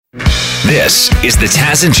This is the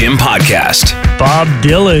Taz and Jim podcast. Bob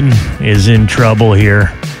Dylan is in trouble here.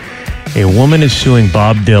 A woman is suing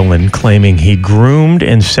Bob Dylan, claiming he groomed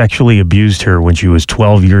and sexually abused her when she was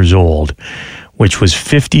 12 years old, which was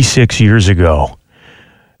 56 years ago.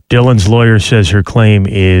 Dylan's lawyer says her claim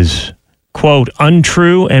is, quote,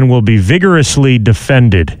 untrue and will be vigorously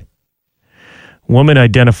defended. Woman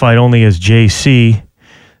identified only as JC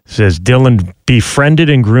says Dylan befriended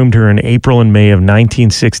and groomed her in April and May of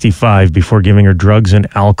 1965 before giving her drugs and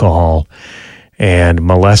alcohol and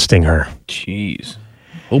molesting her. Jeez.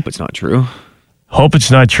 Hope it's not true. Hope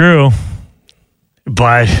it's not true.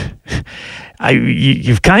 But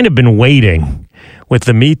you've kind of been waiting with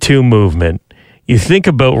the Me Too movement. You think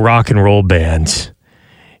about rock and roll bands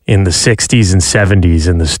in the 60s and 70s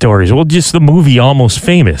and the stories. Well, just the movie Almost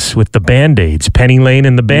Famous with the Band-Aids, Penny Lane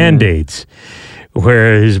and the Band-Aids,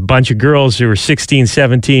 where there's a bunch of girls who were 16,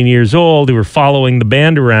 17 years old who were following the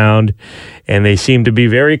band around, and they seemed to be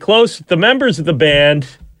very close with the members of the band.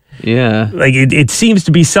 Yeah. Like, it seems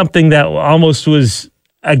to be something that almost was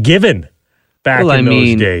a given back in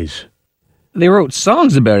those days. They wrote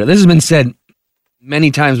songs about it. This has been said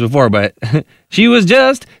many times before, but she was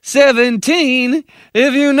just 17,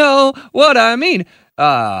 if you know what I mean.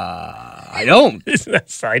 I don't. Isn't that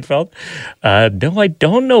Seinfeld? No, I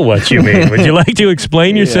don't know what you mean. Would you like to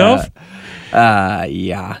explain yourself?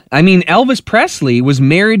 Yeah. I mean, Elvis Presley was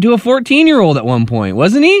married to a 14-year-old at one point,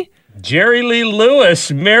 wasn't he? Jerry Lee Lewis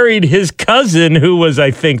married his cousin, who was, I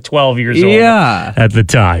think, 12 years old at the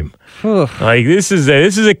time. Like, this is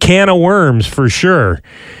a can of worms for sure.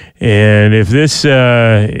 And if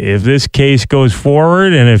this case goes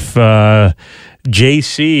forward, and if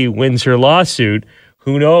JC wins her lawsuit,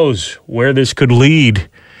 who knows where this could lead?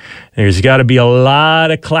 There's got to be a lot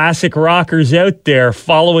of classic rockers out there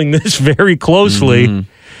following this very closely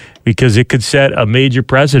because it could set a major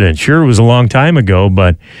precedent. Sure, it was a long time ago,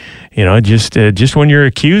 but you know, just when you're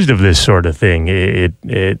accused of this sort of thing,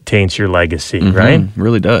 it taints your legacy, right?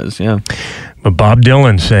 Really does, yeah. But Bob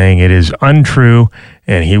Dylan saying it is untrue,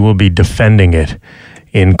 and he will be defending it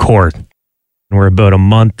in court. We're about a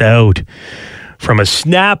month out from a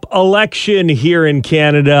snap election here in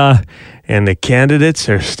Canada, and the candidates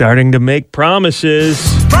are starting to make promises.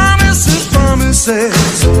 Promises,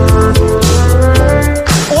 promises.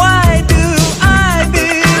 Why do I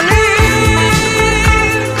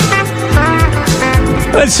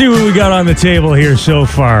believe? Let's see what we got on the table here so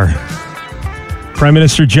far. Prime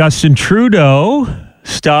Minister Justin Trudeau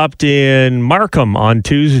stopped in Markham on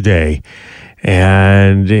Tuesday,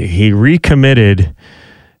 and he recommitted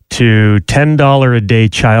to $10 a day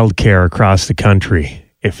childcare across the country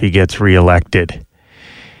if he gets reelected.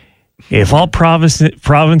 If all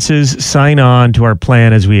provinces sign on to our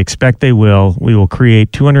plan, as we expect they will, we will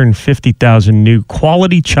create 250,000 new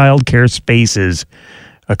quality childcare spaces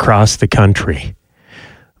across the country.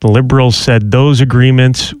 The Liberals said those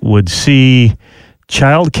agreements would see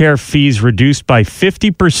childcare fees reduced by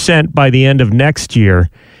 50% by the end of next year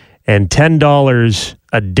and $10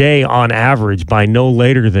 a day on average by no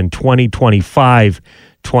later than 2025,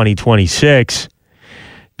 2026.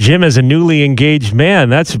 Jim, as a newly engaged man,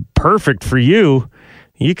 that's perfect for you.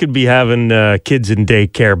 You could be having kids in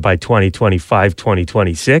daycare by 2025,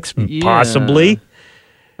 2026, possibly.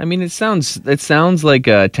 I mean, it sounds like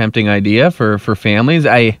a tempting idea for families.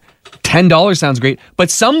 $10 sounds great,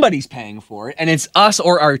 but somebody's paying for it, and it's us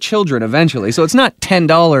or our children eventually. So it's not $10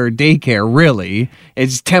 daycare, really.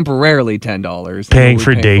 It's temporarily $10. Paying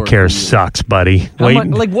for daycare sucks, buddy.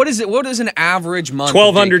 What is it? What is an average month?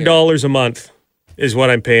 $1,200 a month is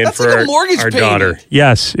what I'm paying for like a mortgage our payment. daughter.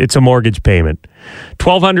 Yes, it's a mortgage payment.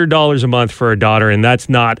 $1,200 a month for a daughter, and that's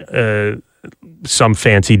not some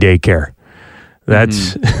fancy daycare.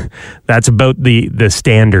 That's that's about the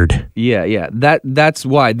standard. Yeah. That's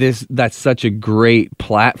why that's such a great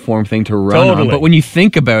platform thing to run on. But when you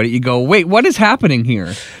think about it, you go, wait, what is happening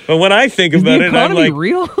here? But when I think about it, I'm like,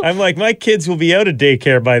 real? I'm like, my kids will be out of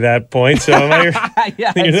daycare by that point. So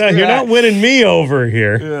you're not winning me over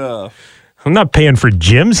here. Yeah. I'm not paying for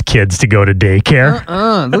Jim's kids to go to daycare.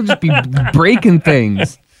 They'll just be breaking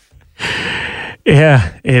things.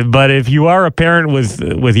 Yeah, but if you are a parent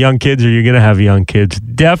with young kids, or you're going to have young kids,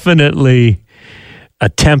 definitely a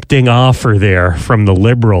tempting offer there from the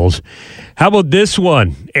Liberals. How about this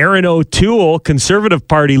one? Aaron O'Toole, Conservative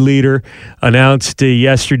Party leader, announced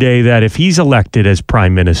yesterday that if he's elected as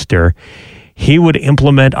Prime Minister, he would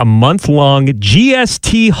implement a month-long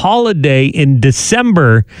GST holiday in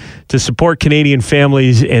December to support Canadian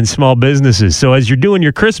families and small businesses. So as you're doing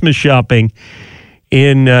your Christmas shopping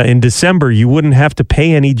in December, you wouldn't have to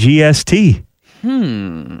pay any GST.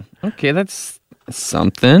 Okay, that's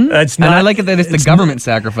Something. That's and not- I like it that it's the government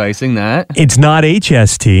sacrificing that. It's not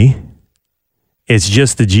HST. It's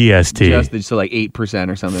just the GST. So like 8%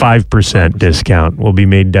 or something. 5% discount will be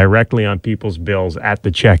made directly on people's bills at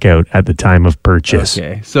the checkout at the time of purchase.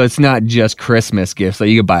 Okay, so it's not just Christmas gifts. So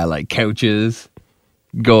you could buy like couches,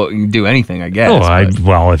 go and do anything, I guess.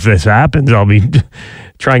 Well, if this happens, I'll be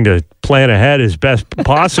trying to plan ahead as best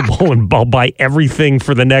possible, and I'll buy everything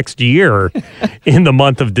for the next year in the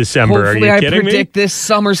month of December. Hopefully Are you kidding I predict this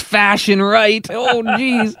summer's fashion right. Oh,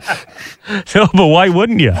 jeez. me? No, but why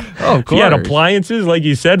wouldn't you? Oh, of If you had course. appliances, like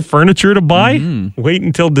you said, furniture to buy, wait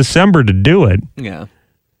until December to do it. Yeah.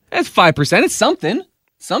 That's 5%. It's something.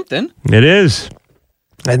 Something. It is.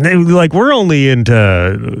 And we're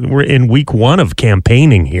in week 1 of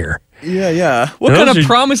campaigning here. Yeah. What Those kind of are-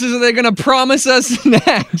 promises are they going to promise us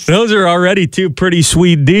next? Those are already 2 pretty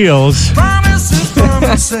sweet deals. Promises,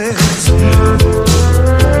 promises. We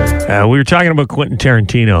were talking about Quentin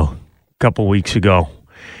Tarantino a couple weeks ago.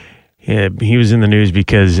 He was in the news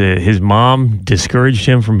because his mom discouraged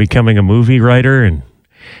him from becoming a movie writer, and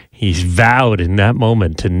he's vowed in that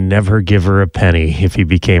moment to never give her a penny if he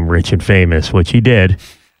became rich and famous, which he did.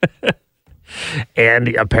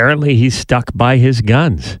 And apparently he's stuck by his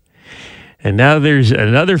guns. And now there's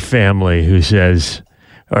another family who says,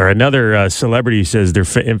 or another celebrity who says their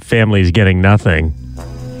family is getting nothing.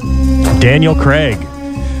 Daniel Craig.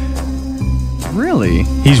 Really?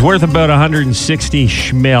 He's worth about 160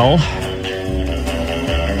 schmil.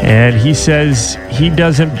 And he says he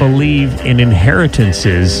doesn't believe in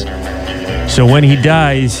inheritances. So when he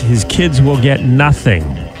dies, his kids will get nothing.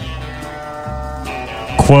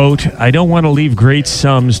 Quote, I don't want to leave great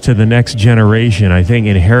sums to the next generation. I think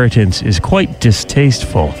inheritance is quite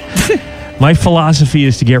distasteful. My philosophy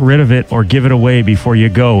is to get rid of it or give it away before you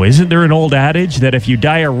go. Isn't there an old adage that if you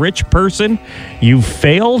die a rich person, you've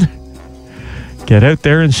failed? Get out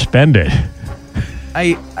there and spend it.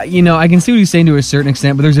 I can see what he's saying to a certain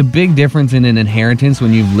extent, but there's a big difference in an inheritance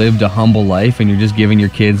when you've lived a humble life and you're just giving your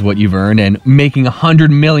kids what you've earned, and making $100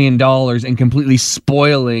 million and completely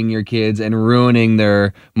spoiling your kids and ruining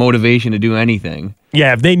their motivation to do anything.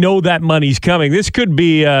 Yeah, if they know that money's coming, this could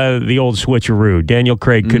be the old switcheroo. Daniel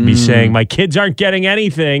Craig could be saying, my kids aren't getting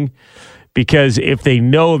anything, because if they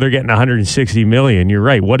know they're getting $160 million, you're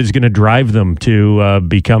right. What is going to drive them to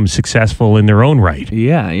become successful in their own right?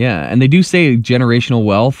 Yeah. And they do say generational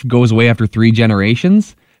wealth goes away after 3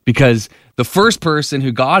 generations, because the first person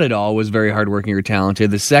who got it all was very hardworking or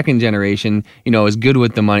talented. The second generation, is good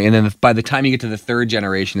with the money. And then by the time you get to the third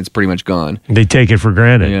generation, it's pretty much gone. They take it for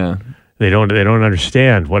granted. Yeah. They don't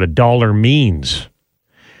understand what a dollar means.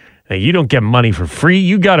 Now, you don't get money for free.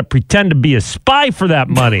 You got to pretend to be a spy for that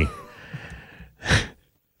money.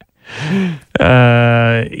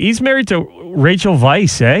 He's married to Rachel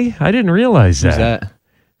Weisz, eh? I didn't realize that. Who's that?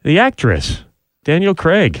 The actress, Daniel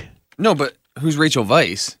Craig. No, but who's Rachel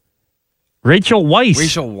Weisz? Rachel Weisz.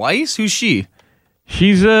 Rachel Weisz? Who's she?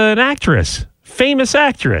 She's an actress. Famous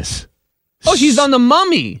actress. Oh, she's on The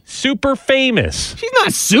Mummy. Super famous. She's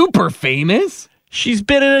not super famous. She's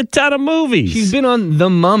been in a ton of movies. She's been on The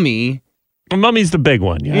Mummy. The Mummy's the big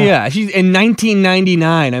one. Yeah, she's in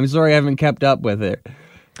 1999. I'm sorry I haven't kept up with it.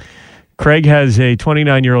 Craig has a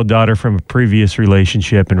 29-year-old daughter from a previous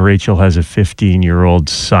relationship, and Rachel has a 15-year-old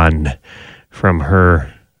son from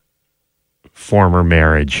her former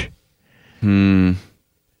marriage.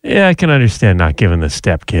 Yeah, I can understand not giving the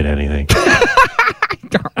stepkid anything.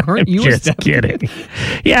 Aren't you a Just step- kidding.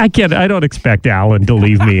 Yeah, I don't expect Alan to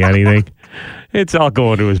leave me anything. It's all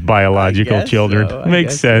going to his biological guess children. so. I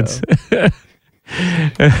Makes guess sense.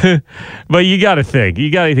 But you got to think.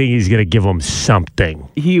 You got to think he's going to give him something.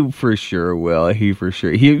 He for sure will.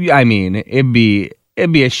 It'd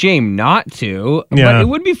be a shame not to. Yeah. But it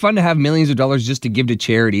would be fun to have millions of dollars just to give to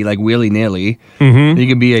charity, like willy-nilly. Mm-hmm. You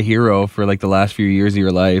could be a hero for like the last few years of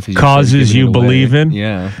your life. You just start Causes giving you it away. believe in?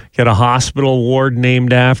 Yeah. Get a hospital ward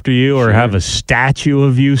named after you, or have a statue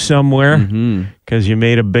of you somewhere because you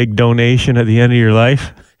made a big donation at the end of your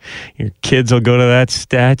life. Your kids will go to that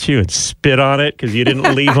statue and spit on it because you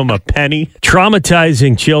didn't leave them a penny.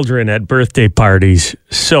 Traumatizing children at birthday parties.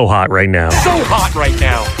 So hot right now.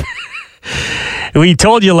 We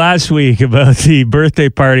told you last week about the birthday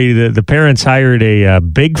party that the parents hired a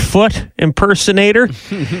Bigfoot impersonator.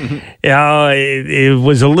 It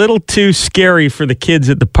was a little too scary for the kids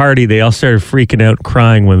at the party. They all started freaking out and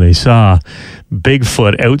crying when they saw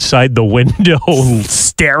Bigfoot outside the window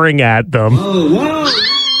staring at them.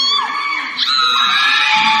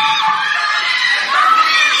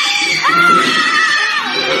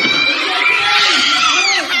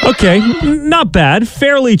 Okay, not bad.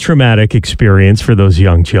 Fairly traumatic experience for those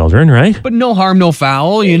young children, right? But no harm, no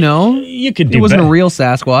foul, you know? You could do It wasn't bet- a real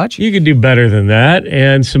Sasquatch. You could do better than that.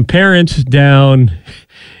 And some parents down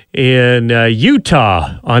in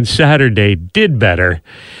Utah on Saturday did better.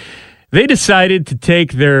 They decided to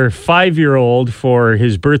take their 5-year-old for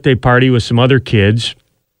his birthday party with some other kids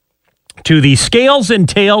to the Scales and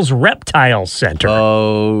Tails Reptile Center.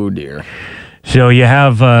 Oh, dear. So you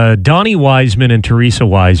have Donnie Wiseman and Teresa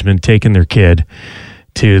Wiseman taking their kid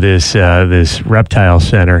to this reptile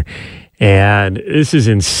center, and this is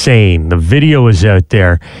insane. The video is out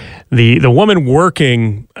there. The woman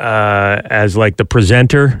working as like the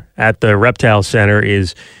presenter at the reptile center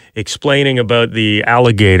is explaining about the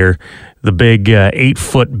alligator, the big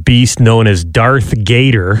 8-foot beast known as Darth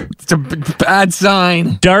Gator. It's a bad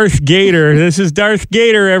sign. Darth Gator. This is Darth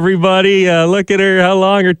Gator, everybody. Look at her, how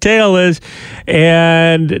long her tail is.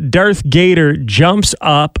 And Darth Gator jumps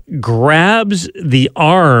up, grabs the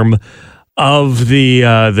arm of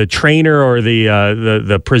the trainer or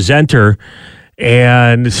the presenter,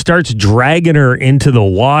 and starts dragging her into the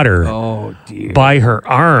water by her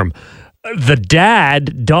arm. The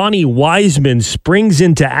dad, Donnie Wiseman, springs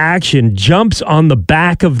into action, jumps on the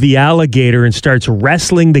back of the alligator and starts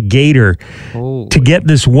wrestling the gator to get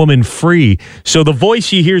this woman free. So the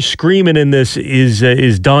voice you hear screaming in this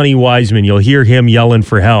is Donnie Wiseman. You'll hear him yelling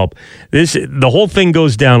for help. The whole thing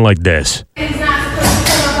goes down like this. He's not supposed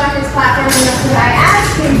to come up on his platform unless I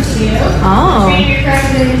ask him to. Oh. Training your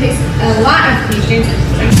president takes a lot of patience.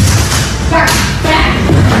 Start back.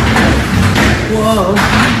 Whoa.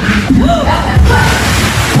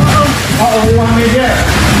 Uh-oh, we want me here.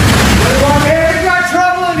 We want me here. We got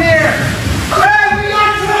trouble in here. Hey, we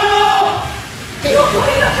got trouble. Go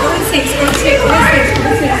to six. Go to six. Go to six. Go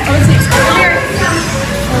to six. Go to six. Go here.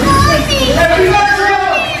 Hey, we got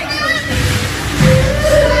trouble.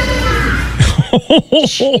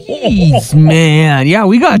 Jeez, man. Yeah,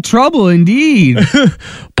 we got trouble indeed.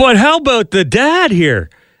 But how about the dad here?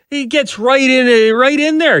 He gets right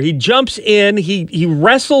in there. He jumps in. He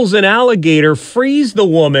wrestles an alligator, frees the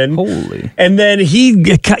woman. Holy. And then he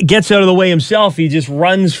gets out of the way himself. He just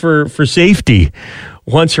runs for safety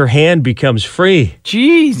once her hand becomes free.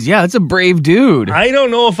 Jeez, yeah, that's a brave dude. I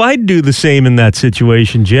don't know if I'd do the same in that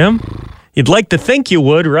situation, Jim. You'd like to think you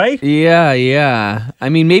would, right? Yeah. I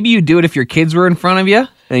mean, maybe you'd do it if your kids were in front of you.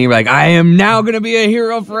 And you're like, I am now going to be a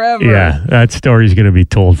hero forever. Yeah, that story's going to be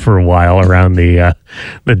told for a while around the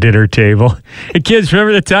dinner table. Hey, kids,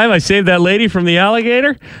 remember the time I saved that lady from the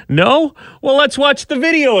alligator? No? Well, let's watch the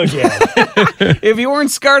video again. If you weren't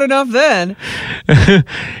scarred enough then.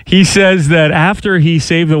 He says that after he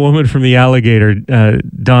saved the woman from the alligator,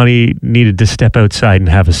 Donnie needed to step outside and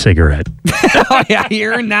have a cigarette. Oh, yeah, you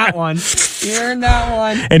earned that one.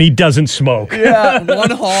 And he doesn't smoke. Yeah,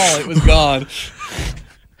 one haul, it was gone.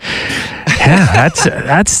 Yeah,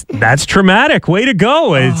 that's traumatic. Way to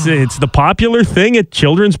go. It's the popular thing at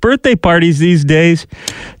children's birthday parties these days.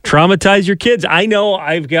 Traumatize your kids. I know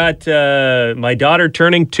I've got my daughter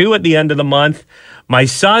turning 2 at the end of the month. My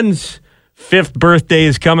son's 5th birthday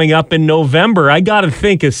is coming up in November. I got to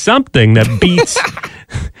think of something that beats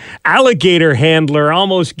alligator handler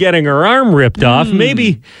almost getting her arm ripped off.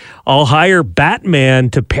 Maybe I'll hire Batman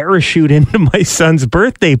to parachute into my son's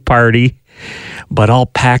birthday party. But I'll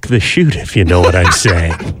pack the chute, if you know what I'm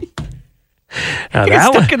saying. Now,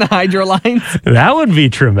 Get stuck in the hydro lines. that would be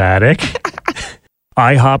traumatic.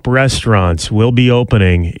 IHOP restaurants will be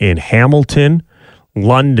opening in Hamilton,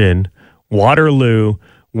 London, Waterloo,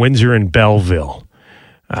 Windsor, and Belleville.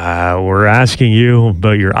 We're asking you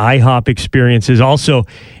about your IHOP experiences. Also,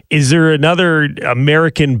 is there another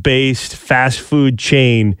American-based fast food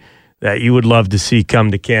chain that you would love to see come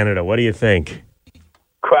to Canada? What do you think?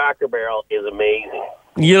 Cracker Barrel is amazing.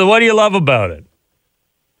 What do you love about it?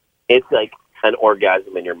 It's like an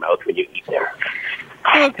orgasm in your mouth when you eat there.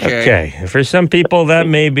 Okay. For some people, that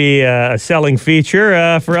may be a selling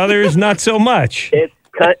feature. For others, not so much.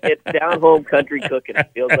 It's down-home country cooking.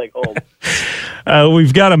 It feels like home.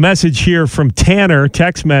 We've got a message here from Tanner,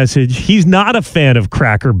 text message. He's not a fan of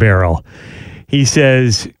Cracker Barrel. He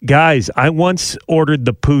says, guys, I once ordered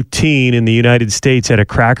the poutine in the United States at a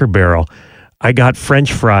Cracker Barrel. I got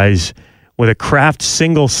French fries with a Kraft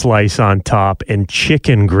single slice on top and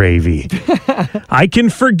chicken gravy. I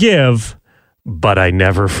can forgive, but I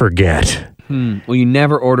never forget. Well, you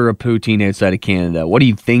never order a poutine outside of Canada. What are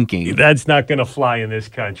you thinking? That's not going to fly in this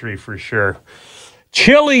country for sure.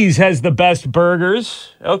 Chili's has the best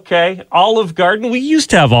burgers. Okay. Olive Garden. We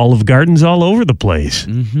used to have Olive Gardens all over the place.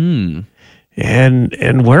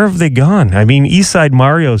 And where have they gone? I mean, Eastside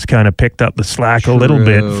Mario's kind of picked up the slack a little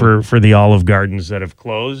bit for the Olive Gardens that have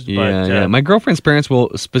closed. Yeah. My girlfriend's parents will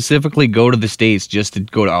specifically go to the States just to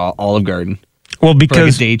go to Olive Garden. Well, For because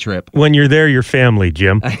like a day trip. when you're there, you're family,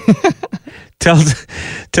 Jim.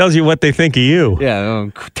 tells you what they think of you. Yeah,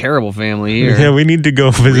 terrible family here. Yeah, we need to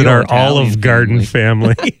go visit Real our Italian Olive Garden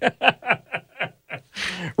family.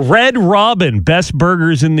 Red Robin, best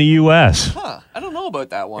burgers in the U.S. Huh, I don't know about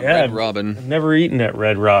that one, Yeah. Red Robin. I've never eaten at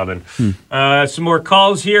Red Robin. Some more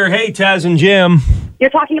calls here. Hey, Taz and Jim. You're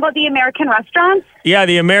talking about the American restaurants? Yeah,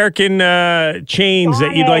 the American chains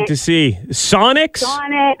that you'd like to see. Sonic's?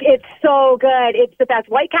 Sonic, it's so good. It's the best.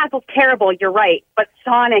 White Castle's terrible, you're right. But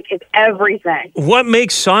Sonic is everything. What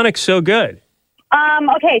makes Sonic so good?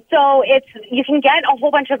 Okay, so you can get a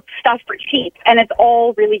whole bunch of stuff for cheap, and it's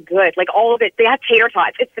all really good. Like, all of it. They have tater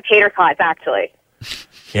tots. It's the tater tots, actually.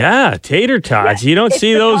 Yeah, tater tots. Yeah, you don't it's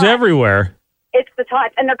see the those tots. everywhere. It's the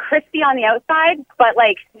tots, and they're crispy on the outside, but,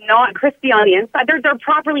 like, not crispy on the inside. They're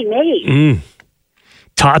properly made.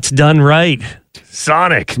 Tots done right.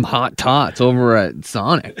 Sonic. Some hot tots over at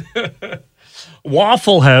Sonic.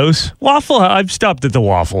 Waffle House. I've stopped at the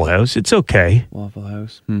Waffle House. It's okay. Waffle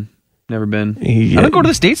House. Never been. Yeah. I don't go to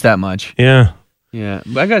the States that much. Yeah. Yeah,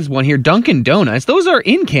 but I got one here. Dunkin' Donuts. Those are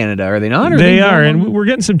in Canada, are they not? They are, and we're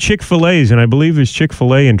getting some Chick-fil-A's, and I believe there's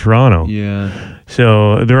Chick-fil-A in Toronto. Yeah.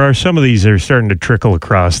 So there are some of these that are starting to trickle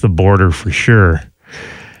across the border for sure.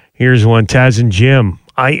 Here's one, Taz and Jim.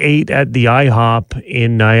 I ate at the IHOP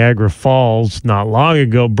in Niagara Falls not long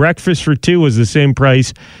ago. Breakfast for two was the same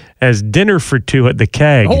price as dinner for two at the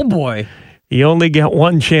Keg. Oh, boy. You only get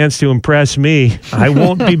one chance to impress me. I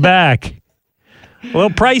won't be back. A little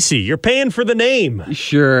pricey. You're paying for the name.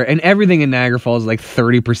 Sure, and everything in Niagara Falls is like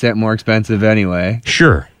 30% more expensive anyway.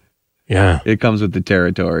 Sure. Yeah. It comes with the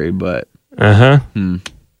territory, but... Uh-huh.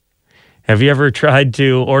 Have you ever tried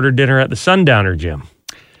to order dinner at the Sundowner, Jim?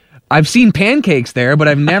 I've seen pancakes there, but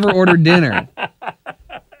I've never ordered dinner.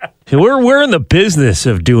 We're in the business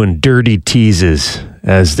of doing dirty teases,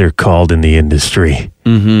 as they're called in the industry.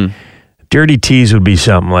 Mm-hmm. Dirty tease would be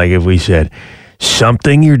something like if we said,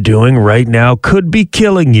 something you're doing right now could be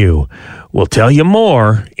killing you. We'll tell you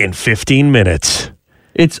more in 15 minutes.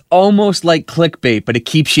 It's almost like clickbait, but it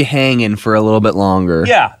keeps you hanging for a little bit longer.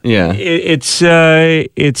 Yeah. Yeah. It's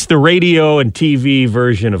the radio and TV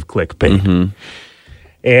version of clickbait.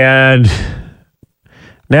 And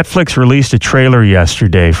Netflix released a trailer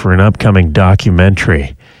yesterday for an upcoming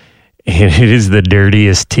documentary. And it is the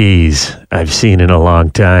dirtiest tease I've seen in a long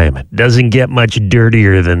time. It doesn't get much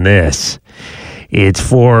dirtier than this. It's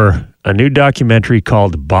for a new documentary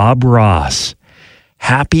called Bob Ross,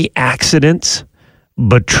 Happy Accidents,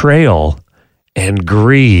 Betrayal, and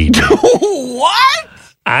Greed. What?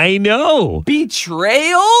 I know.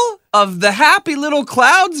 Betrayal of the happy little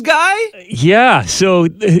clouds guy? Yeah, so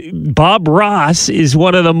Bob Ross is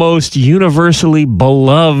one of the most universally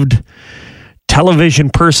beloved television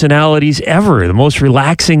personalities ever. The most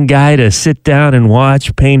relaxing guy to sit down and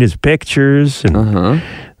watch, paint his pictures, and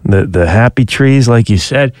the happy trees, like you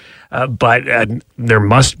said. But there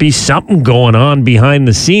must be something going on behind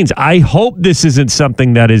the scenes. I hope this isn't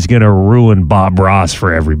something that is going to ruin Bob Ross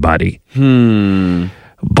for everybody.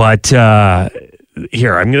 But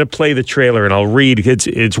here, I'm going to play the trailer and I'll read.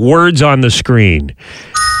 It's words on the screen.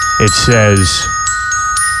 It says,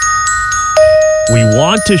 we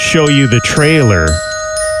want to show you the trailer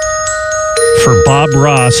for Bob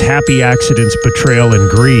Ross, Happy Accidents, Betrayal, and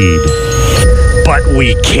Greed, but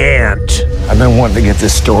we can't. I've been wanting to get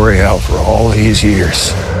this story out for all these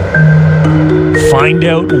years. Find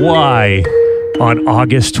out why on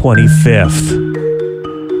August 25th.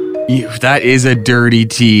 That is a dirty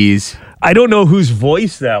tease. I don't know whose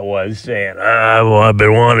voice that was saying, well, I've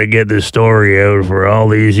been wanting to get this story out for all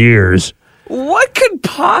these years. What could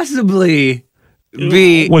possibly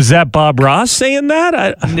be? Was that Bob Ross saying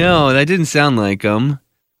that? No, that didn't sound like him.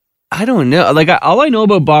 I don't know. Like, all I know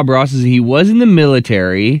about Bob Ross is he was in the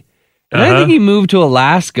military, and I think he moved to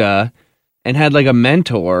Alaska and had like a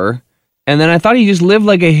mentor. And then I thought he just lived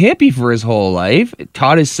like a hippie for his whole life.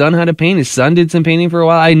 Taught his son how to paint. His son did some painting for a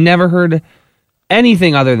while. I never heard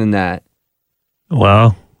anything other than that.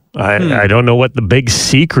 Well, I don't know what the big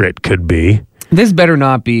secret could be. This better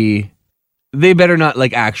not be. They better not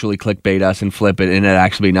like actually clickbait us and flip it and it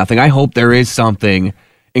actually be nothing. I hope there is something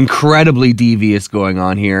incredibly devious going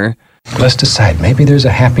on here. Let's decide. Maybe there's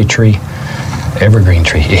a happy tree, evergreen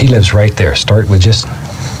tree. He lives right there. Start with just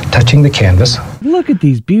touching the canvas. Look at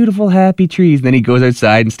these beautiful happy trees. Then he goes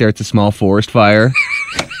outside and starts a small forest fire.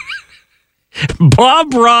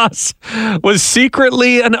 Bob Ross was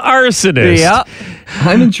secretly an arsonist. Yeah.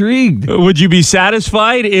 I'm intrigued. Would you be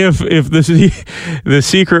satisfied if the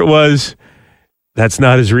secret was that's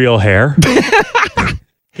not his real hair?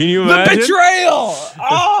 Can you imagine? The betrayal!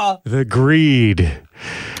 The greed.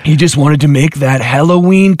 He just wanted to make that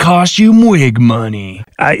Halloween costume wig money.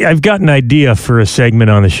 I've got an idea for a segment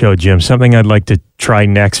on the show, Jim. Something I'd like to try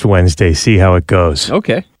next Wednesday, see how it goes.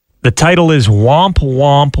 Okay. The title is Womp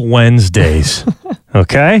Womp Wednesdays.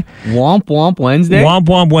 Okay? Womp Womp Wednesday? Womp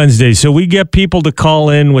Womp Wednesdays. So we get people to call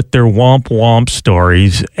in with their Womp Womp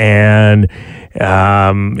stories, and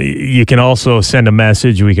you can also send a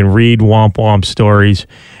message. We can read Womp Womp stories,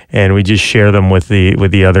 and we just share them with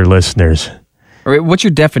the other listeners. All right, what's your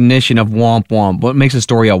definition of Womp Womp? What makes a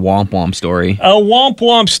story a Womp Womp story? A Womp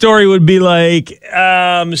Womp story would be like,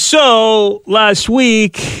 so last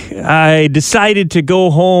week I decided to go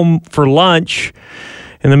home for lunch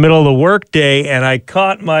in the middle of the workday, and I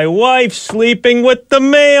caught my wife sleeping with the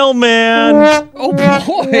mailman. Oh,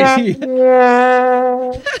 boy. That's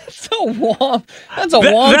a womp. That's a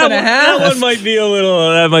womp and a half. That one might be a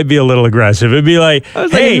little aggressive. It'd be like,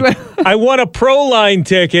 hey, I won a Proline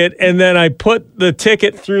ticket, and then I put the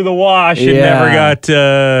ticket through the wash and never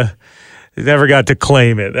got to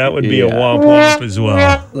claim it. That would be a womp womp as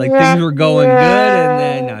well. Like things were going good, and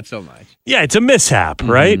then not so much. Yeah, it's a mishap,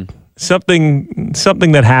 right? Something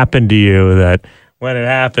that happened to you that when it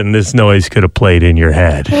happened, this noise could have played in your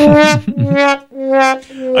head. A good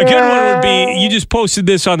one would be, you just posted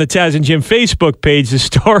this on the Taz and Jim Facebook page, the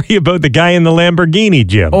story about the guy in the Lamborghini,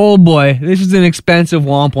 Jim. Oh boy, this is an expensive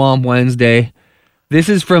Womp Womp Wednesday. This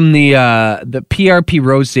is from the PRP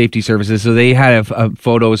Road Safety Services. So they had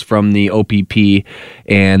photos from the OPP,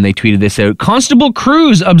 and they tweeted this out. Constable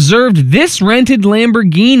Cruz observed this rented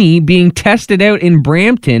Lamborghini being tested out in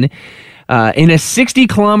Brampton in a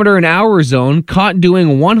 60-kilometer-an-hour zone, caught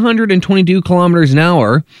doing 122 kilometers an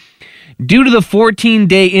hour. Due to the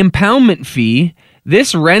 14-day impoundment fee,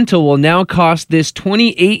 this rental will now cost this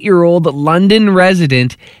 28-year-old London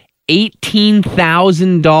resident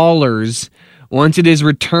 $18,000 once it is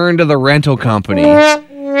returned to the rental company. Yeah.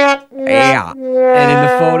 And in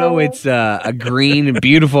the photo, it's a green,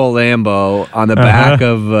 beautiful Lambo on the back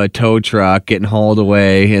of a tow truck getting hauled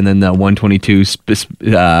away, and then the 122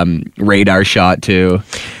 radar shot, too.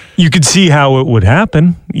 You could see how it would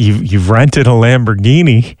happen. You've rented a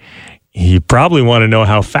Lamborghini. You probably want to know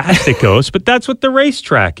how fast it goes, but that's what the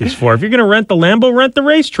racetrack is for. If you're going to rent the Lambo, rent the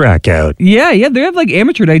racetrack out. Yeah. They have like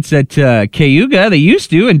amateur nights at Cayuga. They used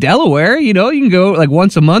to in Delaware. You know, you can go like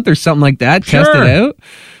once a month or something like that, test it out.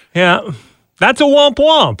 Yeah. That's a womp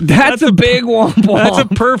womp. That's a big womp womp. That's a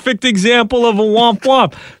perfect example of a womp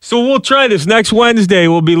womp. So we'll try this next Wednesday.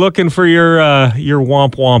 We'll be looking for your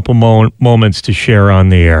womp womp moments to share on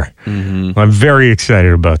the air. Mm-hmm. I'm very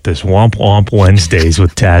excited about this. Womp Womp Wednesdays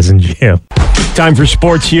with Taz and Jim. Time for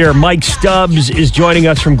sports here. Mike Stubbs is joining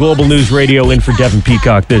us from Global News Radio in for Devin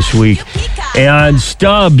Peacock this week. And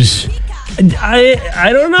Stubbs,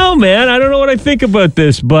 I don't know, man. I don't know what I think about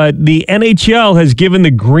this, but the NHL has given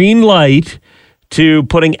the green light to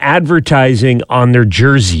putting advertising on their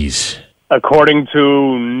jerseys. According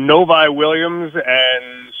to Novi Williams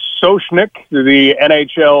and Soshnick, the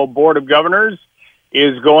NHL Board of Governors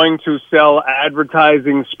is going to sell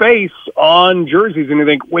advertising space on jerseys. And you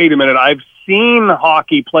think, wait a minute, I've seen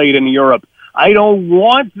hockey played in Europe. I don't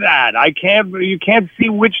want that. You can't see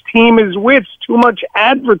which team is which. Too much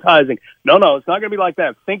advertising. No, it's not going to be like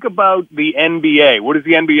that. Think about the NBA. What does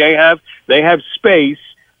the NBA have? They have space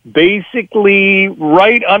basically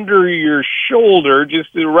right under your shoulder, just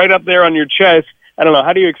right up there on your chest. I don't know.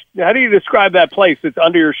 How do you describe that place that's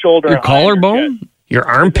under your shoulder? Your collarbone? Your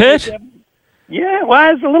armpit? Yeah,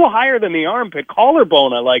 well, it's a little higher than the armpit.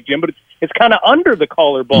 Collarbone I like, Jim, but it's kind of under the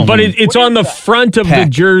collarbone. But it's on the front of the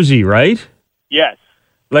jersey, right? Yes.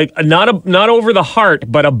 Like not over the heart,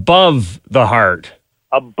 but above the heart.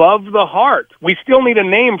 Above the heart. We still need a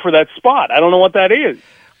name for that spot. I don't know what that is.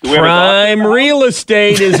 Prime real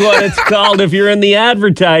estate is what it's called if you're in the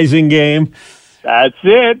advertising game. That's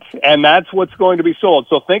it, and that's what's going to be sold.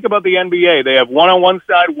 So think about the NBA. They have one on one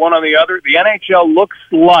side, one on the other. The NHL looks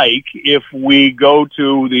like, if we go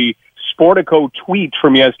to the Sportico tweet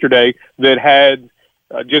from yesterday that had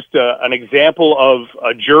just an example of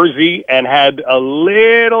a jersey and had a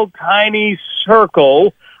little tiny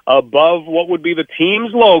circle above what would be the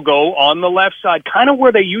team's logo on the left side, kind of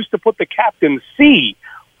where they used to put the captain C.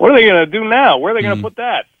 What are they going to do now? Where are they going to put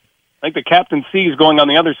that? I think the captain C is going on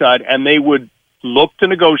the other side, and they would look to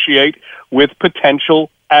negotiate with potential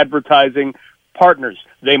advertising partners.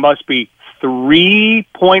 They must be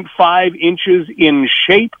 3.5 inches in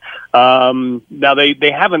shape. Now,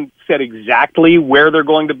 they haven't said exactly where they're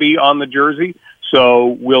going to be on the jersey,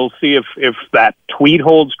 So we'll see if that tweet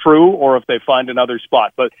holds true or if they find another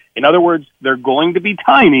spot. But in other words, they're going to be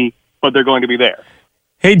tiny, but they're going to be there.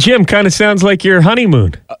 Hey, Jim, kind of sounds like your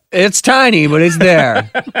honeymoon. It's tiny, but it's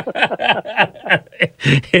there.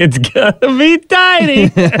 It's going to be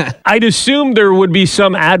tiny. I'd assume there would be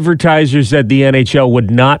some advertisers that the NHL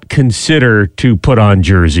would not consider to put on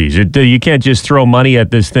jerseys. You can't just throw money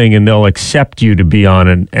at this thing and they'll accept you to be on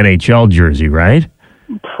an NHL jersey, right?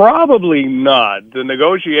 Probably not. The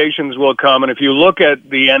negotiations will come, and if you look at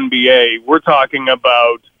the NBA, we're talking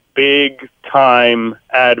about big-time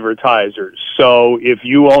advertisers. So if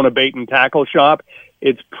you own a bait and tackle shop,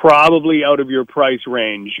 it's probably out of your price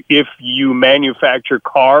range. If you manufacture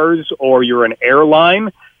cars or you're an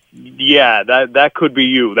airline, yeah, that could be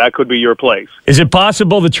you. That could be your place. Is it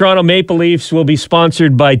possible the Toronto Maple Leafs will be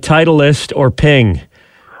sponsored by Titleist or Ping?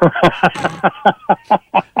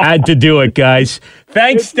 Had to do it, guys.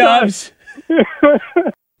 Thanks, Stubbs.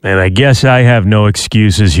 And I guess I have no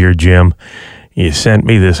excuses here, Jim. You sent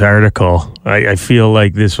me this article. I feel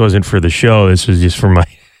like this wasn't for the show. This was just for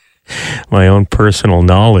my own personal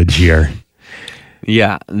knowledge here.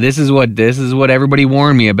 Yeah, this is what everybody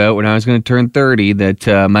warned me about when I was going to turn 30,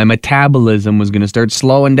 that my metabolism was going to start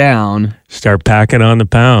slowing down. Start packing on the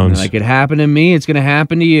pounds. Like it happened to me, it's going to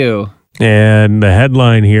happen to you. And the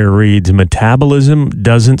headline here reads, "Metabolism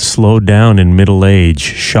doesn't slow down in middle age.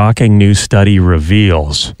 Shocking new study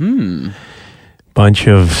reveals." Bunch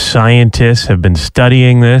of scientists have been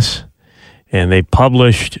studying this, and they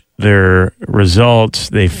published their results.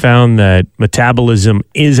 They found that metabolism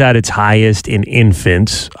is at its highest in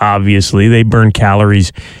infants. Obviously, they burn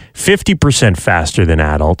calories 50% faster than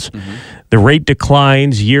adults. The rate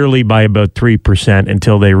declines yearly by about 3%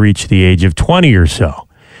 until they reach the age of 20 or so,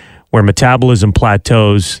 where metabolism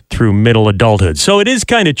plateaus through middle adulthood. So it is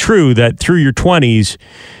kind of true that through your 20s,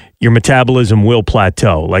 your metabolism will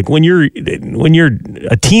plateau. Like when you're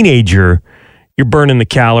a teenager, you're burning the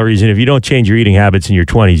calories, and if you don't change your eating habits in your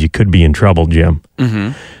 20s, you could be in trouble, Jim.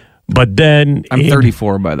 But then... I'm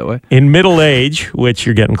 34, by the way. In middle age, which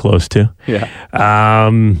you're getting close to,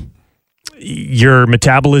 your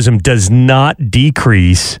metabolism does not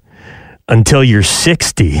decrease until you're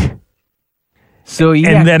 60. So yeah.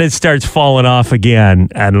 And then it starts falling off again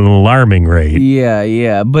at an alarming rate.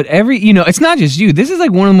 Yeah. But it's not just you. This is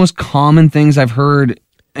like one of the most common things I've heard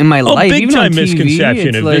in my life. Big even time on TV,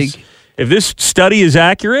 misconception. If this study is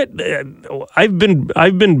accurate, I've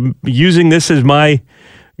been using this as my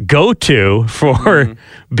go-to for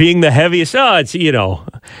being the heaviest. I'm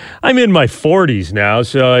in my 40s now,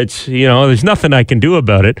 so it's, there's nothing I can do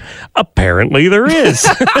about it. Apparently there is.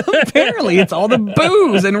 Apparently it's all the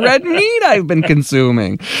booze and red meat I've been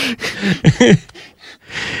consuming.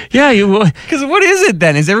 Yeah, because what is it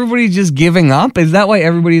then? Is everybody just giving up? Is that why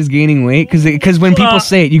everybody is gaining weight? Because when people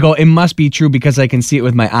say it, you go, it must be true because I can see it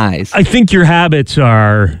with my eyes. I think your habits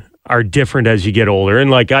are different as you get older.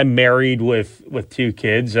 And like, I'm married with 2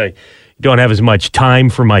 kids. I don't have as much time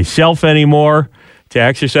for myself anymore to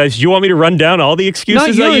exercise. Do you want me to run down all the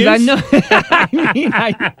excuses I use? I know.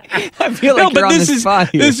 I feel like you're on the spot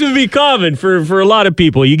here. This would be common for a lot of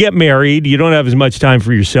people. You get married, you don't have as much time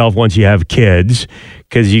for yourself once you have kids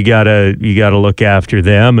because you gotta look after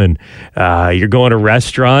them, and you're going to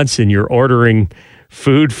restaurants and you're ordering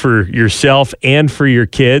food for yourself and for your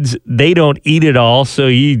kids. They don't eat it all, so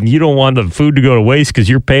you don't want the food to go to waste because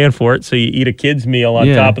you're paying for it, so you eat a kid's meal on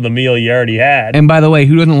top of the meal you already had. And by the way,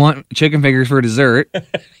 who doesn't want chicken fingers for dessert?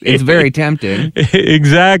 It's very tempting.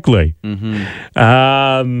 Exactly.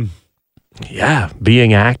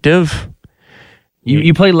 Being active.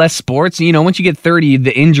 You play less sports. Once you get 30,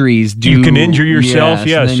 the injuries do. You can injure yourself,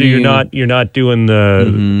 so you're not doing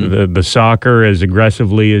the soccer as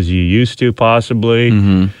aggressively as you used to,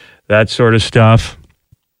 possibly. That sort of stuff.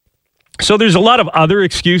 So there's a lot of other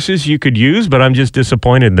excuses you could use, but I'm just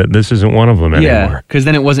disappointed that this isn't one of them anymore. Yeah, because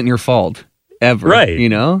then it wasn't your fault. Ever. Right.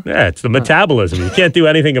 Yeah, it's the metabolism. You can't do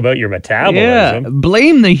anything about your metabolism. Yeah,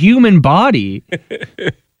 blame the human body.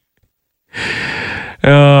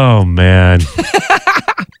 Oh, man.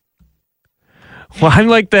 Well, I'm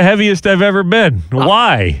like the heaviest I've ever been.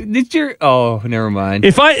 Why? Never mind.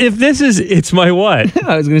 It's my what?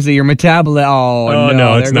 I was going to say your metabolism.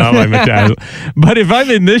 No, it's not my metabolism. But if I'm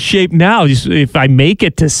in this shape now, if I make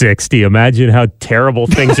it to 60, imagine how terrible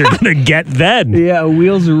things are going to get then. Yeah,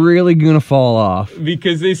 wheels are really going to fall off.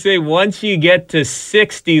 Because they say once you get to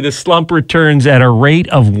 60, the slump returns at a rate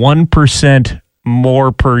of 1%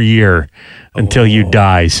 more per year until you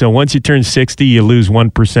die. So once you turn 60, you lose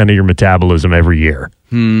 1% of your metabolism every year.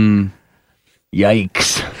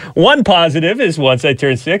 Yikes. One positive is once I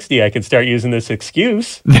turn 60, I can start using this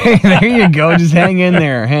excuse. There you go. Just hang in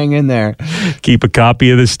there. Hang in there. Keep a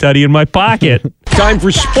copy of the study in my pocket. Time for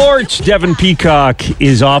sports. Devin Peacock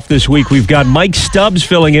is off this week. We've got Mike Stubbs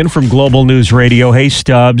filling in from Global News Radio. Hey,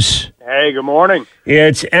 Stubbs. Hey, good morning.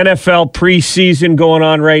 It's NFL preseason going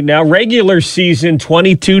on right now. Regular season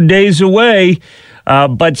 22 days away.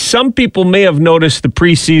 But some people may have noticed the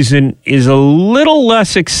preseason is a little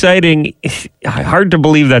less exciting. Hard to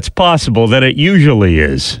believe that's possible than it usually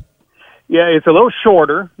is. Yeah, it's a little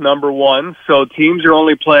shorter, number one. So teams are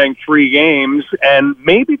only playing 3 games. And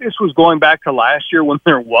maybe this was going back to last year when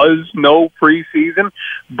there was no preseason.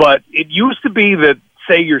 But it used to be that,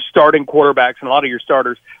 say, your starting quarterbacks and a lot of your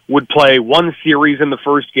starters would play one series in the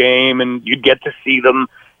first game and you'd get to see them.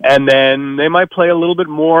 And then they might play a little bit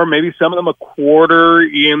more, maybe some of them a quarter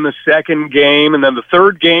in the second game. And then the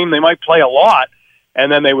third game, they might play a lot,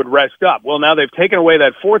 and then they would rest up. Well, now they've taken away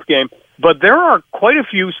that fourth game, but there are quite a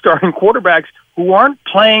few starting quarterbacks who aren't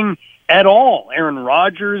playing at all. Aaron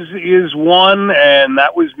Rodgers is one, and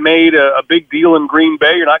that was made a big deal in Green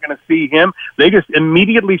Bay. You're not going to see him. They just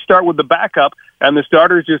immediately start with the backup, and the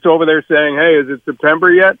starter's just over there saying, hey, is it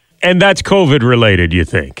September yet? And that's COVID-related, you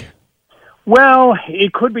think? Well,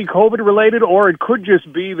 it could be COVID-related, or it could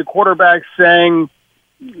just be the quarterback saying,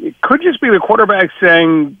 let's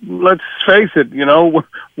face it,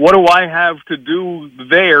 what do I have to do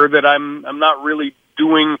there that I'm not really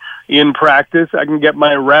doing in practice? I can get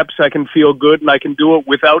my reps, I can feel good, and I can do it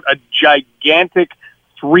without a gigantic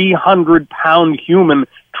 300-pound human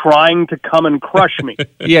trying to come and crush me.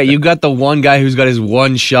 Yeah, you've got the one guy who's got his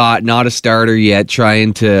one shot, not a starter yet,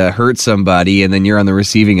 trying to hurt somebody, and then you're on the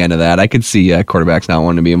receiving end of that. I could see quarterbacks not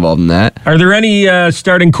wanting to be involved in that. Are there any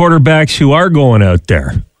starting quarterbacks who are going out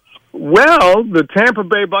there? Well, the Tampa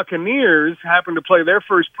Bay Buccaneers happened to play their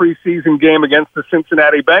first preseason game against the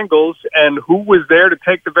Cincinnati Bengals, and who was there to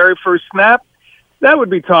take the very first snap? That would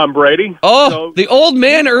be Tom Brady. Oh, the old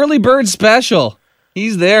man early bird special.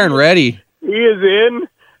 He's there and ready. He is in,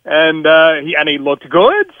 and he looked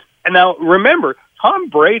good. And now, remember, Tom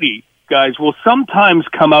Brady, guys, will sometimes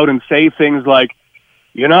come out and say things like,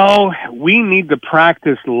 we need to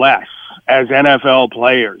practice less as NFL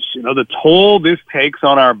players. The toll this takes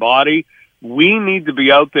on our body, we need to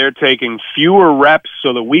be out there taking fewer reps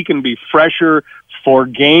so that we can be fresher for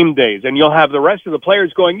game days. And you'll have the rest of the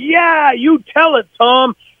players going, yeah, you tell it,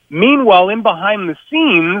 Tom. Meanwhile, in behind the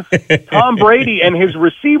scenes, Tom Brady and his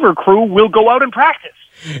receiver crew will go out and practice.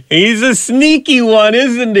 He's a sneaky one,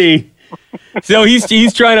 isn't he? So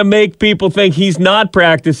he's trying to make people think he's not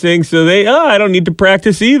practicing, so I don't need to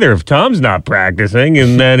practice either if Tom's not practicing,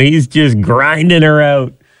 and then he's just grinding her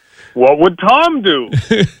out. What would Tom do?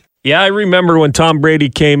 Yeah, I remember when Tom Brady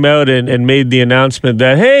came out and made the announcement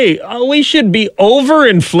that, hey, we should be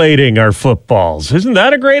overinflating our footballs. Isn't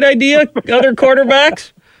that a great idea, other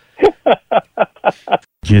quarterbacks?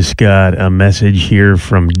 Just got a message here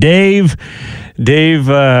from Dave. Dave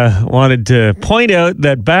wanted to point out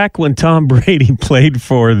that back when Tom Brady played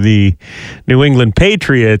for the New England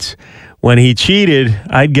Patriots, when he cheated,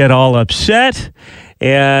 I'd get all upset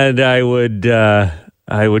and I would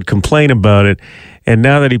complain about it. And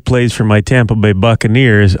now that he plays for my Tampa Bay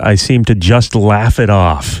Buccaneers, I seem to just laugh it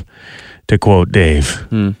off. To quote Dave,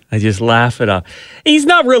 I just laugh it off. He's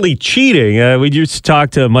not really cheating. We just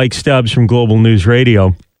talked to Mike Stubbs from Global News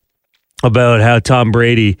Radio about how Tom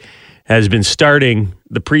Brady has been starting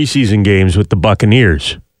the preseason games with the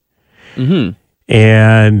Buccaneers. Mm-hmm.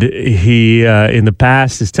 And he, in the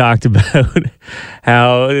past, has talked about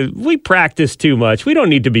how we practice too much. We don't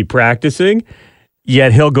need to be practicing.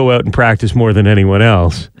 Yet he'll go out and practice more than anyone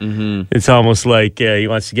else. Mm-hmm. It's almost like he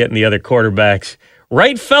wants to get in the other quarterbacks.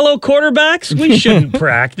 Right, fellow quarterbacks? We shouldn't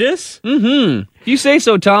practice. Mm-hmm. You say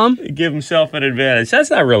so, Tom. Give himself an advantage. That's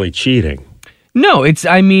not really cheating. No, it's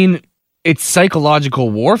psychological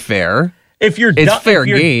warfare. If you're fair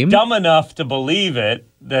game. Dumb enough to believe it,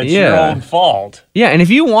 that's your own fault. Yeah, and if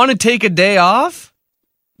you want to take a day off,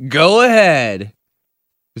 go ahead.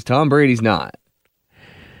 Because Tom Brady's not.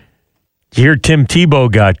 Did you hear Tim Tebow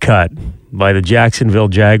got cut by the Jacksonville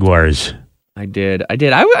Jaguars? I did.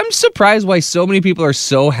 I'm surprised why so many people are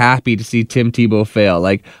so happy to see Tim Tebow fail.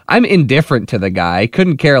 Like, I'm indifferent to the guy.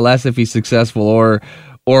 Couldn't care less if he's successful or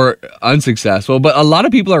unsuccessful, but a lot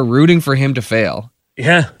of people are rooting for him to fail.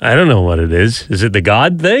 Yeah, I don't know what it is. Is it the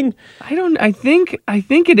God thing? I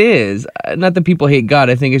think it is. Not that people hate God.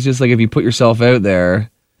 I think it's just like if you put yourself out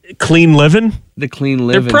there. Clean living? The clean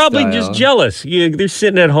living They're probably style. just jealous. They're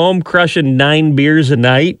sitting at home crushing 9 beers a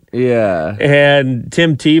night. Yeah. And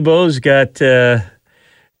Tim Tebow's got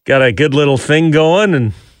a good little thing going,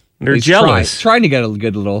 and They're He's jealous. Trying to get a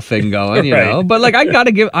good little thing going, you Right. know. But like,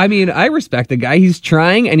 I respect the guy. He's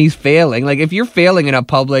trying and he's failing. Like, if you're failing in a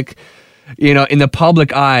public, you know, in the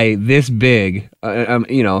public eye this big,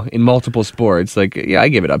 you know, in multiple sports, like, yeah, I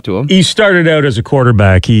give it up to him. He started out as a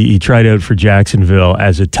quarterback. He tried out for Jacksonville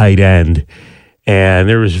as a tight end. And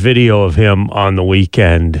there was video of him on the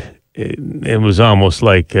weekend. It was almost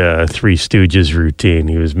like a Three Stooges routine.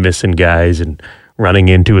 He was missing guys and running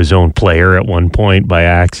into his own player at one point by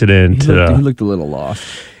accident. He looked a little lost.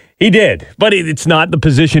 He did, but it's not the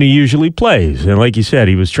position he usually plays. And like you said,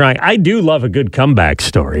 he was trying. I do love a good comeback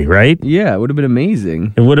story, right? Yeah, it would have been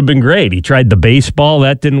amazing. It would have been great. He tried the baseball.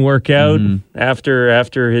 That didn't work out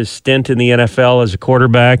after his stint in the NFL as a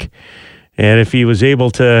quarterback. And if he was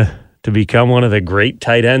able to become one of the great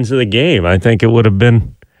tight ends of the game, I think it would have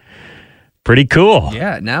been pretty cool.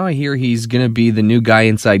 Yeah, now I hear he's going to be the new guy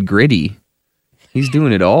inside Gritty. He's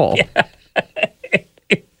doing it all. Yeah.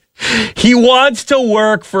 He wants to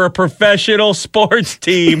work for a professional sports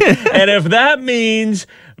team. And if that means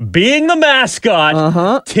being the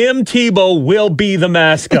mascot, Tim Tebow will be the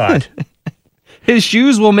mascot. His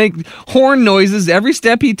shoes will make horn noises every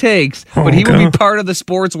step he takes, but he will be part of the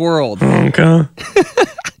sports world. I've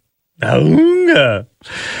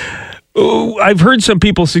heard some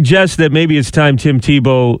people suggest that maybe it's time Tim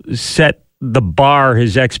Tebow set the bar,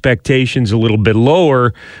 his expectations a little bit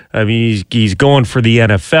lower. I mean, he's going for the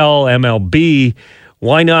NFL, MLB.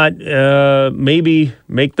 Why not maybe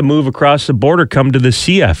make the move across the border, come to the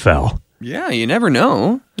CFL? Yeah, you never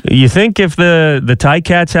know. You think if the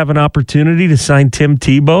Ticats have an opportunity to sign Tim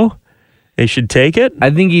Tebow, they should take it? I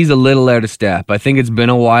think he's a little out of step. I think it's been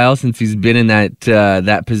a while since he's been in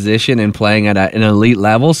that position and playing at an elite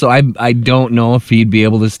level. So I don't know if he'd be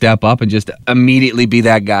able to step up and just immediately be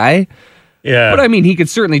that guy. Yeah. But I mean, he could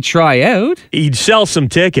certainly try out. He'd sell some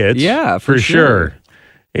tickets. Yeah, for sure.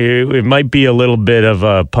 It might be a little bit of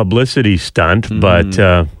a publicity stunt, but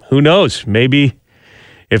who knows? Maybe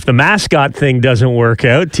if the mascot thing doesn't work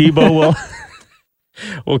out, Tebow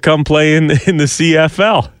will come play in the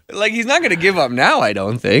CFL. Like, he's not going to give up now, I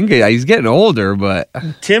don't think. Yeah, he's getting older, but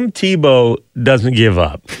Tim Tebow doesn't give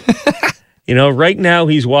up. You know, right now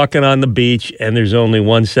he's walking on the beach and there's only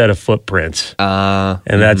one set of footprints. And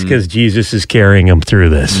that's because Jesus is carrying him through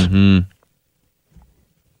this.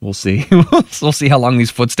 We'll see. We'll see how long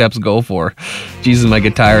these footsteps go for. Jesus might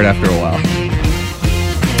get tired after a while.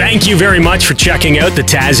 Thank you very much for checking out the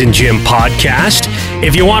Taz and Jim podcast.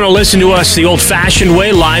 If you want to listen to us the old-fashioned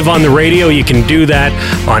way, live on the radio, you can do that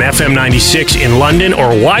on FM 96 in London or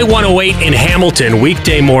Y108 in Hamilton,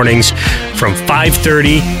 weekday mornings from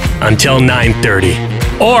 5:30 until 9:30.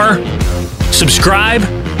 Or subscribe,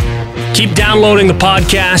 keep downloading the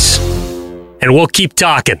podcasts, and we'll keep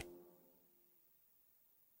talking.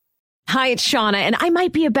 Hi, it's Shauna, and I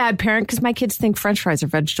might be a bad parent because my kids think French fries are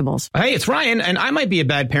vegetables. Hey, it's Ryan, and I might be a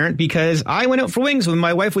bad parent because I went out for wings when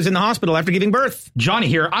my wife was in the hospital after giving birth. Johnny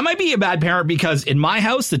here. I might be a bad parent because in my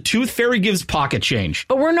house, the tooth fairy gives pocket change.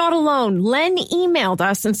 But we're not alone. Len emailed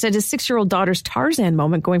us and said his 6-year-old daughter's Tarzan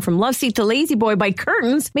moment going from love seat to lazy boy by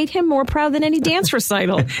curtains made him more proud than any dance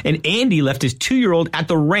recital. And Andy left his 2-year-old at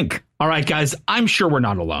the rink. All right, guys, I'm sure we're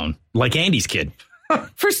not alone. Like Andy's kid.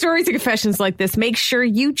 For stories and confessions like this, make sure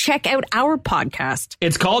you check out our podcast.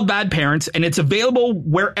 It's called Bad Parents, and it's available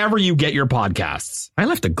wherever you get your podcasts. I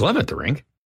left a glove at the rink.